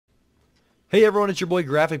Hey everyone, it's your boy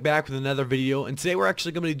Graphic back with another video, and today we're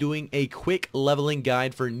actually going to be doing a quick leveling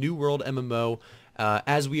guide for New World MMO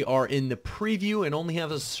as we are in the preview and only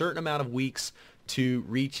have a certain amount of weeks to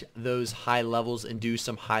reach those high levels and do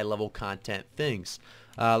some high level content things.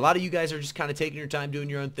 A lot of you guys are just kind of taking your time doing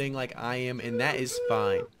your own thing like I am, and that is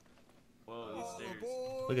fine.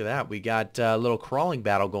 Look at that, we got a little crawling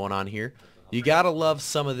battle going on here. You gotta love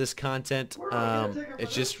some of this content. It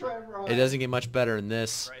doesn't get much better than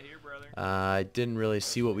this. I didn't really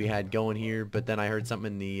see what we had going here, but then I heard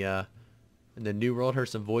something in the new world, heard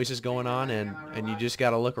some voices going on, and you just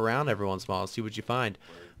gotta look around every once in a while and see what you find.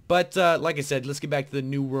 But like I said, let's get back to the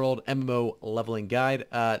New World MMO leveling guide.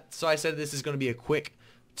 So I said this is going to be a quick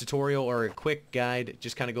tutorial or a quick guide,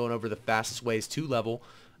 just kind of going over the fastest ways to level.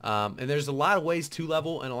 And there's a lot of ways to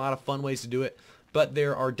level and a lot of fun ways to do it, but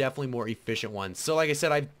there are definitely more efficient ones. So like I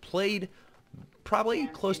said, I've played probably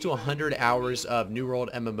close to 100 hours of New World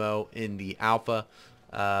MMO in the alpha,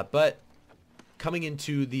 but coming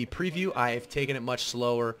into the preview, I've taken it much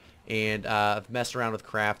slower, and I've messed around with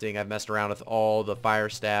crafting. I've messed around with all the fire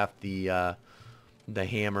staff, the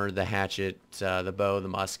hammer, the hatchet, the bow, the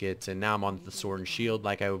musket, and now I'm on the sword and shield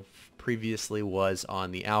like I previously was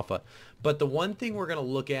on the alpha. But the one thing we're going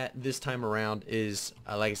to look at this time around is,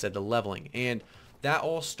 like I said, the leveling, and that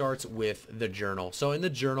all starts with the journal. So in the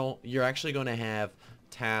journal, you're actually going to have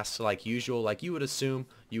tasks like usual, like you would assume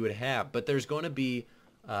you would have, but there's going to be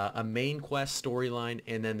a main quest storyline,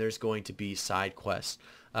 and then there's going to be side quests.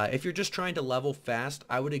 If you're just trying to level fast,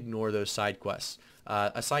 I would ignore those side quests.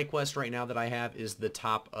 A side quest right now that I have is the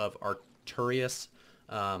top of Arturius,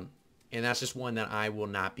 and that's just one that I will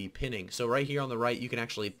not be pinning. So right here on the right, you can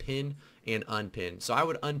actually pin and unpin. So I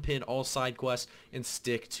would unpin all side quests and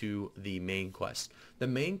stick to the main quest. The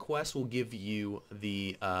main quest will give you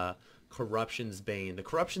the Corruption's Bane. The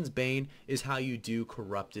Corruption's Bane is how you do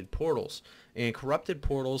corrupted portals. And corrupted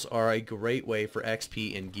portals are a great way for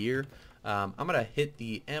XP and gear. I'm going to hit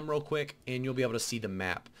the M real quick and you'll be able to see the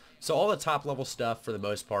map. So all the top level stuff for the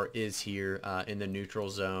most part is here in the neutral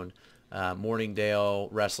zone. Morningdale,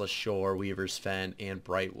 Restless Shore, Weaver's Fen, and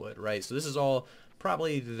Brightwood, right? So this is all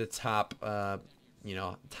probably the top,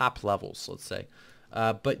 top levels, let's say.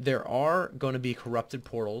 But there are going to be corrupted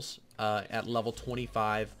portals at level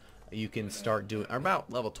 25. You can start doing, or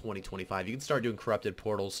about level 20, 25, you can start doing corrupted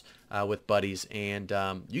portals with buddies, and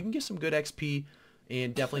you can get some good XP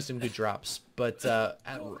and definitely some good drops. But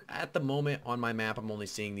at the moment on my map, I'm only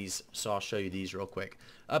seeing these, so I'll show you these real quick.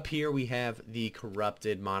 Up here we have the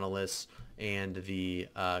corrupted monoliths and the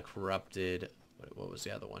corrupted, what was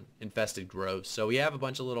the other one? Infested groves. So we have a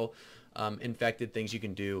bunch of little infected things you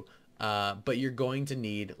can do, but you're going to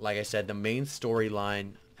need, like I said, the main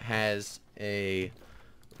storyline has a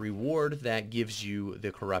reward that gives you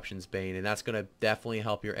the Corruption's Bane, and that's going to definitely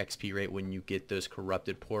help your XP rate when you get those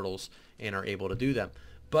corrupted portals and are able to do them.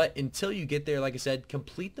 But until you get there, like I said,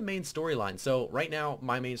 complete the main storyline. So right now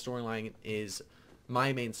my main storyline,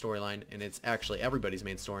 and it's actually everybody's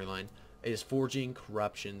main storyline, is Forging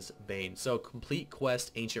Corruption's Bane. So complete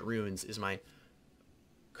quest Ancient Ruins is my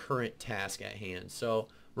current task at hand. So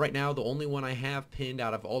right now the only one I have pinned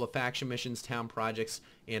out of all the faction missions, town projects,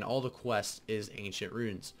 and all the quests is Ancient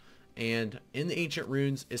Ruins. And in the Ancient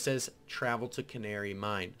Ruins it says travel to Canary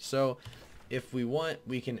Mine. So if we want,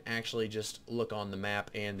 we can actually just look on the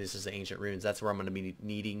map, and this is the Ancient Ruins. That's where I'm going to be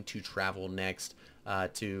needing to travel next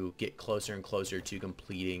to get closer and closer to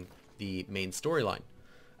completing the main storyline.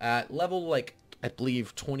 At level, like, I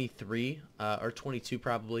believe 23 or 22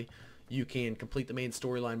 probably, you can complete the main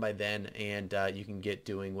storyline by then, and you can get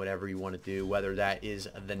doing whatever you want to do, whether that is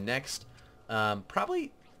the next,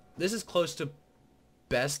 probably, this is close to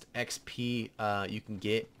best XP you can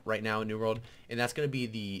get right now in New World, and that's going to be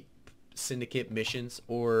the Syndicate missions,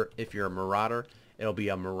 or if you're a Marauder, it'll be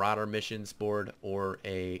a Marauder missions board or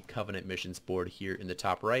a Covenant missions board here in the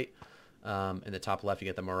top right. In the top left you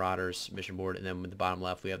get the Marauders mission board, and then in the bottom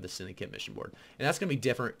left we have the Syndicate mission board, and that's going to be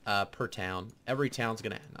different per town. Every town's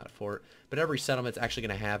going to, not a fort, but every settlement's actually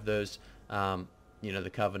going to have those,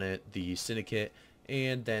 the Covenant, the Syndicate,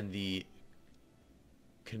 and then the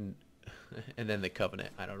Covenant.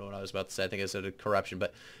 I don't know what I was about to say. I think I said a Corruption,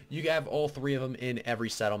 but you have all three of them in every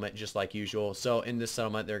settlement just like usual. So in this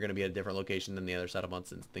settlement they're going to be at a different location than the other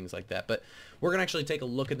settlements and things like that. But we're going to actually take a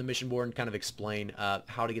look at the mission board and kind of explain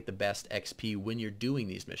how to get the best XP when you're doing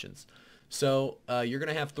these missions. So you're going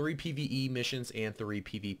to have 3 PvE missions and 3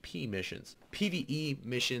 PvP missions. PvE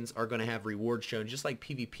missions are going to have rewards shown just like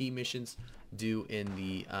PvP missions do in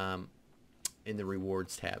the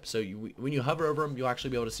rewards tab. So when you hover over them, you'll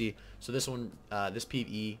actually be able to see. So this one, this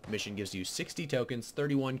PvE mission gives you 60 tokens,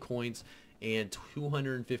 31 coins, and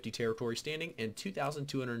 250 territory standing, and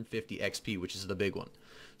 2,250 XP, which is the big one.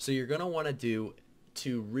 So you're going to want to do,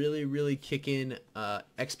 to really kick in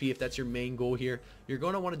XP, if that's your main goal here, you're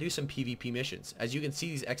going to want to do some PvP missions. As you can see,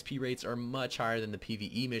 these XP rates are much higher than the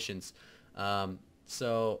PvE missions.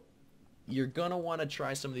 So you're going to want to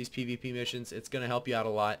try some of these PvP missions. It's going to help you out a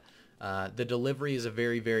lot. The delivery is a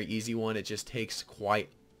very easy one. It just takes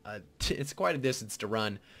it's quite a distance to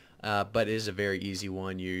run, but it is a very easy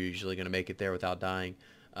one. You're usually going to make it there without dying.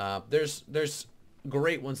 There's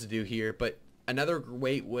great ones to do here, but another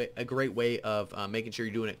great way of making sure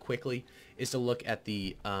you're doing it quickly is to look at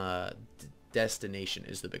the destination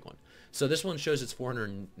is the big one. So this one shows it's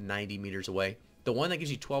 490 meters away. The one that gives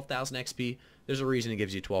you 12,000 XP, there's a reason it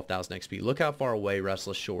gives you 12,000 XP. Look how far away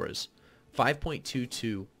Restless Shore is.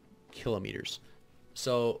 5.22 kilometers.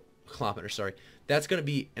 So, kilometers, sorry. That's going to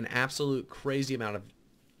be an absolute crazy amount of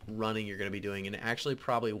running you're going to be doing, and it actually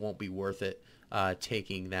probably won't be worth it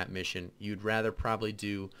taking that mission. You'd rather probably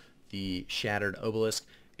do the Shattered Obelisk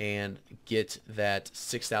and get that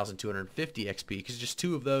 6,250 XP, because just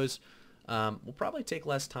 2 of those will probably take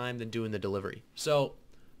less time than doing the delivery. So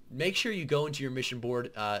make sure you go into your mission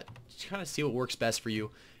board, kind of see what works best for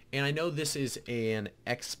you. And I know this is an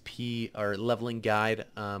XP or leveling guide,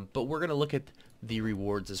 but we're going to look at the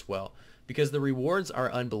rewards as well, because the rewards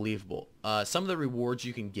are unbelievable. Some of the rewards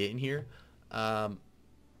you can get in here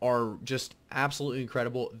are just absolutely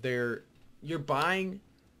incredible. You're buying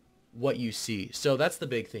what you see. So that's the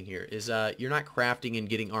big thing here is you're not crafting and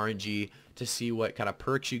getting RNG to see what kind of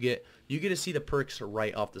perks you get. You get to see the perks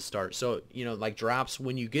right off the start. So, you know, like drops,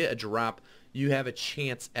 when you get a drop, you have a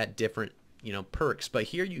chance at different, you know, perks. But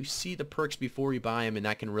here you see the perks before you buy them, and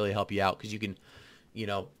that can really help you out because you can, you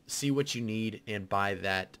know, see what you need and buy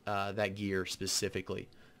that that gear specifically.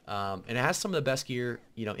 And it has some of the best gear,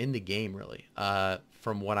 you know, in the game, really.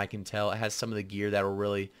 From what I can tell, it has some of the gear that will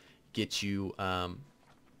really get you, I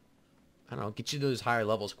don't know, get you those higher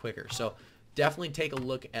levels quicker. So definitely take a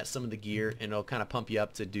look at some of the gear, and it'll kind of pump you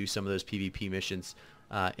up to do some of those PvP missions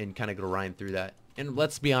and kind of grind through that. And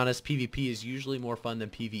let's be honest, PvP is usually more fun than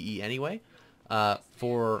PvE anyway.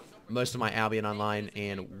 For most of my Albion Online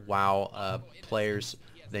and WoW players,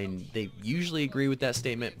 they usually agree with that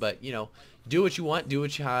statement. But you know, do what you want, do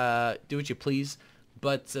what you please.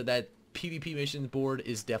 But that PvP missions board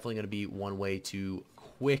is definitely going to be one way to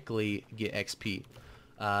quickly get XP.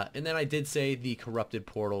 And then I did say the corrupted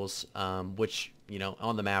portals, which, you know,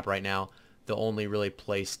 on the map right now, the only really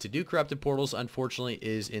place to do corrupted portals, unfortunately,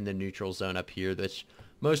 is in the neutral zone up here. Which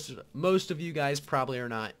most of you guys probably are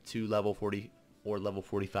not to level 40 or level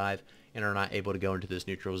 45 and are not able to go into this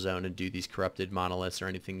neutral zone and do these corrupted monoliths or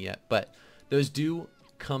anything yet. But those do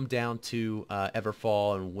come down to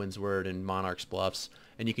Everfall and Windsward and Monarch's Bluffs,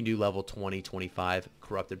 and you can do level 20, 25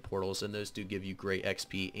 corrupted portals, and those do give you great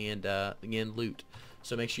XP and again, loot.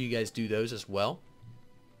 So make sure you guys do those as well.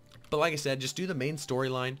 But like I said, just do the main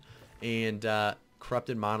storyline and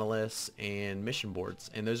corrupted monoliths and mission boards,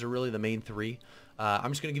 and those are really the main 3.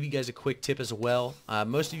 I'm just going to give you guys a quick tip as well.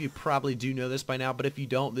 Most of you probably do know this by now, but if you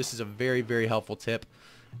don't, this is a very helpful tip.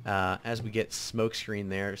 As we get smokescreen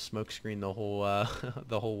there, smokescreen the whole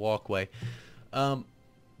the whole walkway.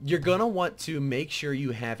 You're gonna want to make sure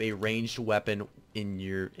you have a ranged weapon in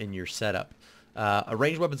your setup. A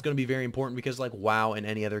ranged weapon is going to be very important because, like WoW and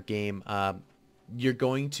any other game, you're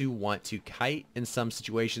going to want to kite in some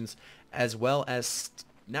situations, as well as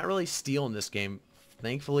not really steal in this game.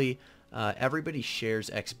 Thankfully, everybody shares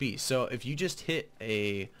XP. So if you just hit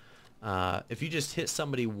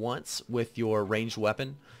somebody once with your ranged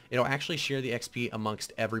weapon, it'll actually share the XP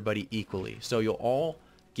amongst everybody equally. So you'll all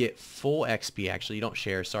get full XP. Actually, you don't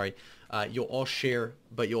share. Sorry, you'll all share,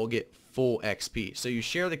 but you'll get full XP. So you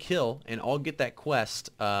share the kill and all get that quest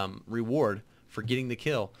reward for getting the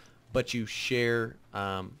kill, but you share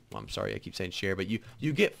well, I'm sorry, I keep saying share, but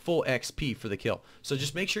you get full XP for the kill. So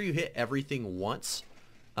just make sure you hit everything once,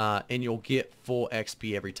 and you'll get full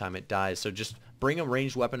XP every time it dies. So just bring a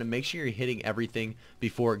ranged weapon and make sure you're hitting everything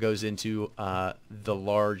before it goes into the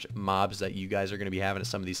large mobs that you guys are going to be having in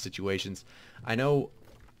some of these situations. I know,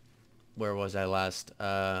 where was I last?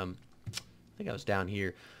 I think I was down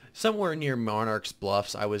here. Somewhere near Monarch's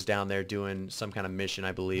Bluffs. I was down there doing some kind of mission,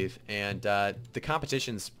 I believe, and the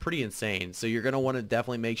competition's pretty insane. So you're going to want to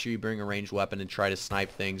definitely make sure you bring a ranged weapon and try to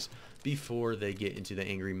snipe things before they get into the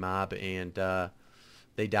angry mob and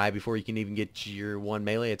they die before you can even get your one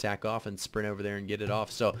melee attack off and sprint over there and get it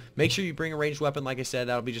off. So make sure you bring a ranged weapon. Like I said,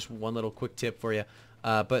 that'll be just one little quick tip for you.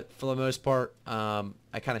 But for the most part,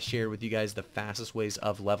 I kind of shared with you guys the fastest ways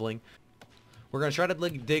of leveling. We're going to try to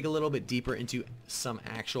dig a little bit deeper into some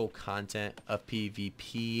actual content of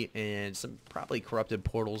PvP and some probably corrupted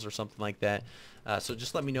portals or something like that. So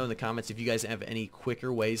just let me know in the comments if you guys have any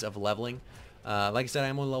quicker ways of leveling. Like I said,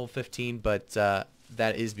 I'm on level 15, but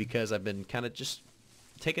that is because I've been kind of just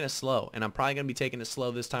taking it slow. And I'm probably going to be taking it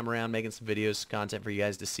slow this time around, making some videos, content for you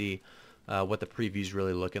guys to see what the preview's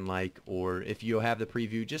really looking like. Or if you have the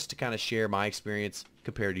preview, just to kind of share my experience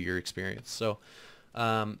compared to your experience. So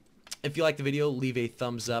if you like the video, leave a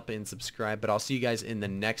thumbs up and subscribe. But I'll see you guys in the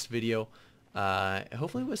next video,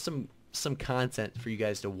 hopefully with some content for you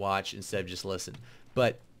guys to watch instead of just listen.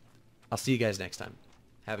 But I'll see you guys next time.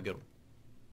 Have a good one.